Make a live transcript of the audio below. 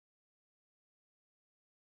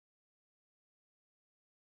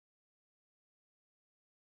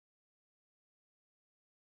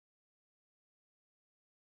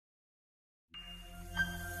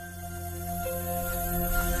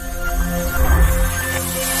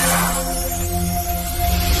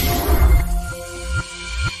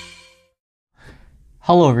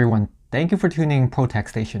Hello everyone, thank you for tuning in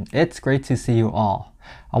ProTecStation. It's great to see you all.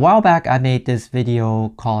 A while back I made this video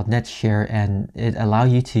called Netshare, and it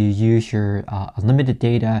allows you to use your unlimited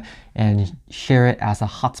data and share it as a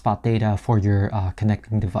hotspot data for your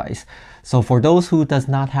connecting device. So for those who does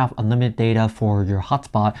not have unlimited data for your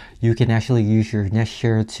hotspot, you can actually use your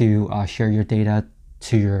Netshare to share your data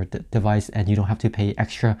to your device, and you don't have to pay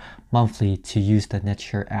extra monthly to use the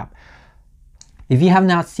Netshare app. If you have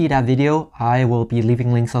not seen that video, I will be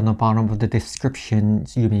leaving links on the bottom of the description,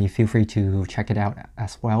 so you may feel free to check it out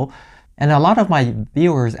as well. And a lot of my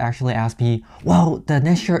viewers actually ask me, well, the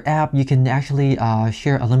Netshare app, you can actually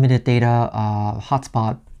share unlimited data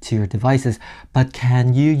hotspot to your devices, but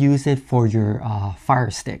can you use it for your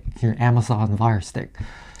Fire Stick, your Amazon Fire Stick?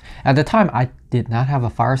 At the time, I did not have a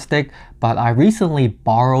Fire Stick, but I recently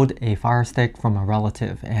borrowed a Fire Stick from a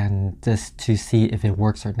relative, and just to see if it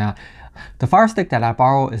works or not. The Fire Stick that I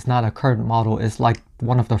borrowed is not a current model, it's like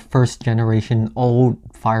one of the first generation old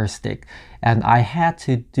Fire Stick, and I had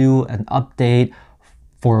to do an update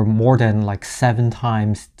for more than like 7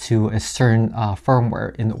 times to a certain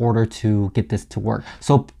firmware in order to get this to work.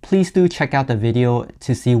 So please do check out the video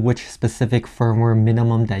to see which specific firmware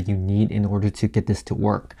minimum that you need in order to get this to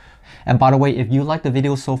work. And by the way, if you like the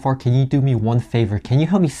video so far, can you do me one favor? Can you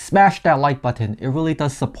help me smash that like button? It really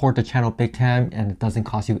does support the channel big time, and it doesn't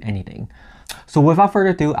cost you anything. So without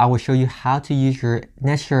further ado, I will show you how to use your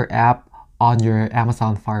Netshare app on your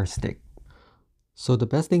Amazon Fire Stick. So the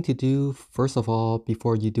best thing to do, first of all,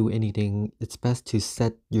 before you do anything, it's best to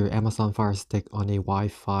set your Amazon Fire Stick on a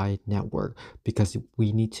Wi-Fi network, because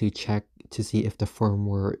we need to check to see if the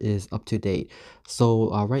firmware is up to date. So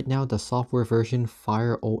right now the software version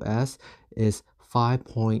Fire OS is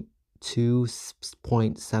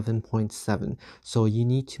 5.2.7.7. So you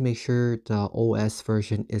need to make sure the OS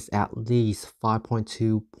version is at least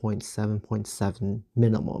 5.2.7.7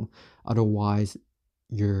 minimum. Otherwise,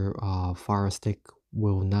 your Fire Stick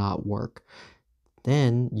will not work.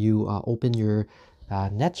 Then you open your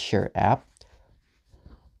Netshare app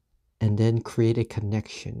and then create a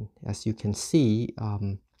connection. As you can see,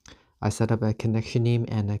 I set up a connection name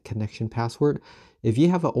and a connection password. If you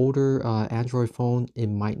have an older Android phone, it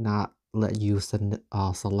might not let you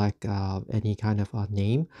select any kind of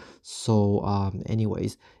name. So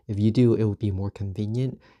anyways, if you do, it would be more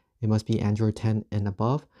convenient. It must be Android 10 and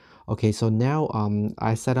above. Okay, so now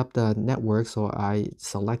I set up the network, so I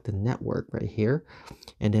select the network right here,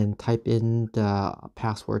 and then type in the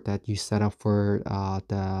password that you set up for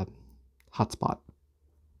the hotspot.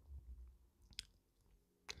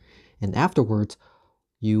 And afterwards,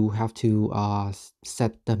 you have to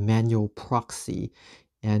set the manual proxy.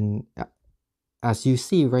 And as you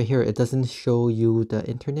see right here, it doesn't show you the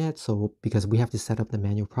internet, so because we have to set up the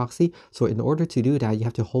manual proxy. So in order to do that, you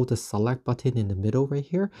have to hold the select button in the middle right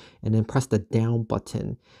here, and then press the down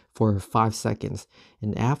button for 5 seconds.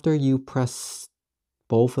 And after you press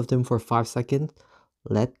both of them for 5 seconds,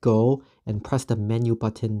 let go and press the menu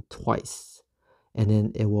button twice, and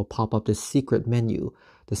then it will pop up the secret menu.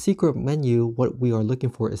 The secret menu, what we are looking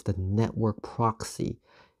for is the network proxy.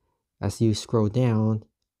 As you scroll down,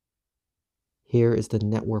 here is the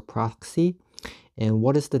network proxy. And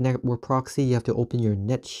what is the network proxy? You have to open your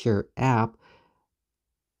Netshare app,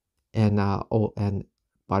 and and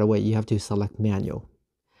by the way, you have to select manual.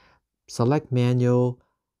 Select manual,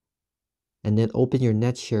 and then open your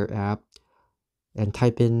Netshare app and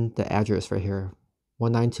type in the address right here,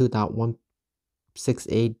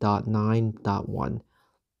 192.168.9.1.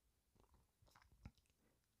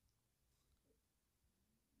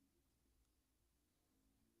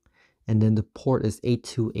 And then the port is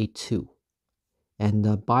 8282. And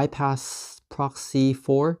the bypass proxy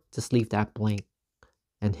 4, just leave that blank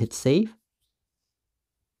and hit save.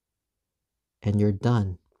 And you're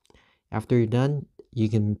done. After you're done, you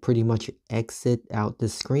can pretty much exit out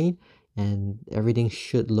this screen, and everything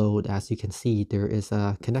should load. As you can see, there is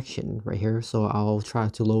a connection right here. So I'll try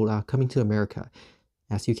to load Coming to America.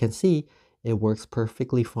 As you can see, it works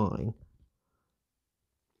perfectly fine.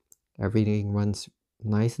 Everything runs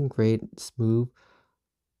nice and great, smooth.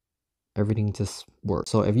 Everything just works.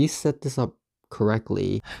 So if you set this up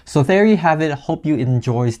correctly. So there you have it. Hope you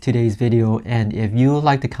enjoyed today's video, and if you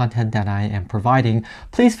like the content that I am providing,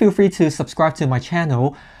 please feel free to subscribe to my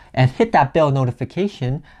channel and hit that bell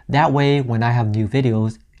notification. That way when I have new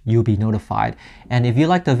videos, you'll be notified. And if you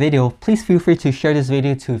like the video, please feel free to share this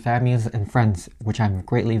video to families and friends, which I'm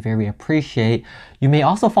greatly very appreciate. You may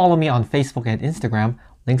also follow me on Facebook and Instagram.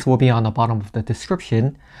 Links will be on the bottom of the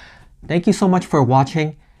description. Thank you so much for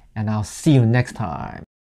watching, and I'll see you next time.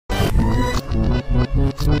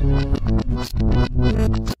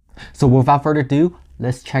 So without further ado,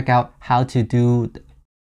 let's check out how to do.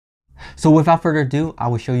 So without further ado, I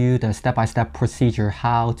will show you the step-by-step procedure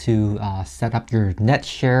how to set up your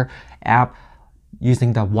Netshare app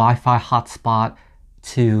using the Wi-Fi hotspot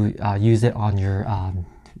to use it on your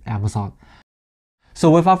Amazon. So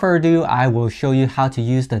without further ado, I will show you how to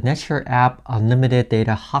use the Netshare app unlimited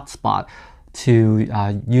data hotspot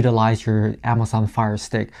to utilize your Amazon Fire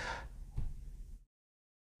Stick.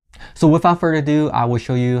 So without further ado, I will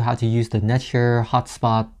show you how to use the Netshare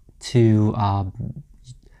hotspot to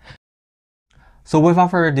So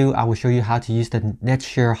without further ado, I will show you how to use the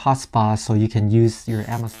Netshare hotspot so you can use your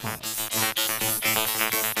Amazon.